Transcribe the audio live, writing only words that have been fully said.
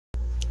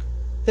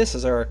This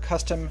is our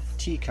custom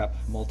teacup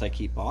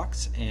multi-keep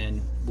box,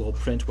 and we'll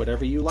print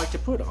whatever you like to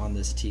put on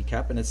this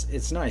teacup. And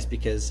it's nice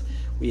because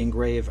we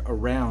engrave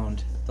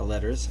around the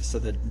letters so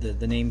that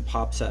the name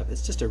pops up.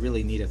 It's just a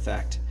really neat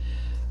effect.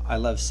 I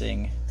love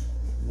seeing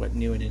what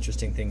new and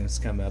interesting things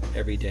come up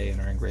every day in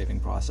our engraving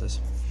process.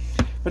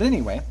 But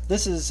anyway,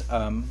 this is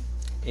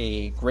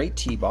a great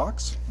tea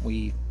box.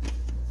 We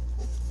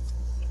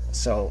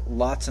sell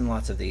lots and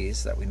lots of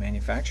these that we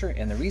manufacture,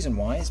 and the reason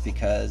why is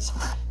because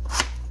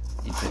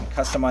you can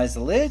customize the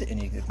lid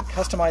and you can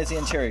customize the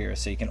interior,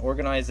 so you can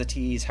organize the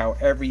teas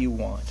however you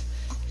want.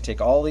 You can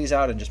take all these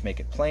out and just make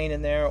it plain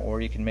in there,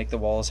 or you can make the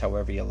walls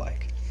however you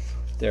like.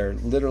 There are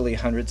literally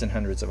hundreds and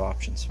hundreds of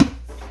options.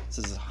 This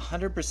is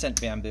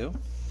 100% bamboo,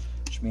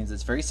 which means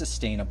it's very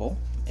sustainable.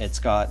 It's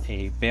got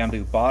a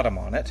bamboo bottom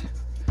on it.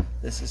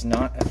 This is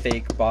not a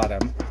fake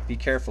bottom. Be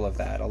careful of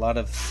that. A lot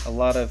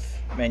of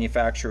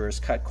manufacturers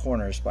cut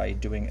corners by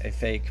doing a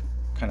fake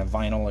kind of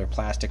vinyl or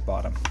plastic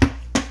bottom.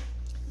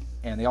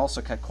 And they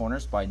also cut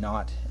corners by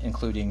not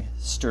including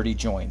sturdy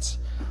joints.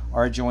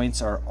 Our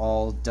joints are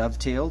all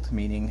dovetailed,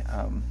 meaning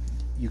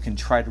you can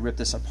try to rip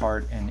this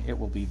apart and it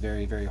will be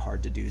very, very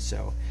hard to do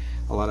so.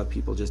 A lot of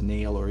people just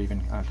nail or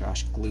even, oh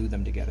gosh, glue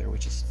them together,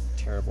 which is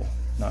terrible,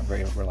 not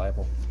very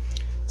reliable.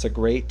 It's a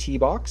great tea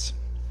box,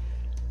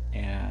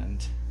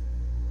 and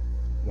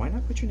why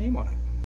not put your name on it?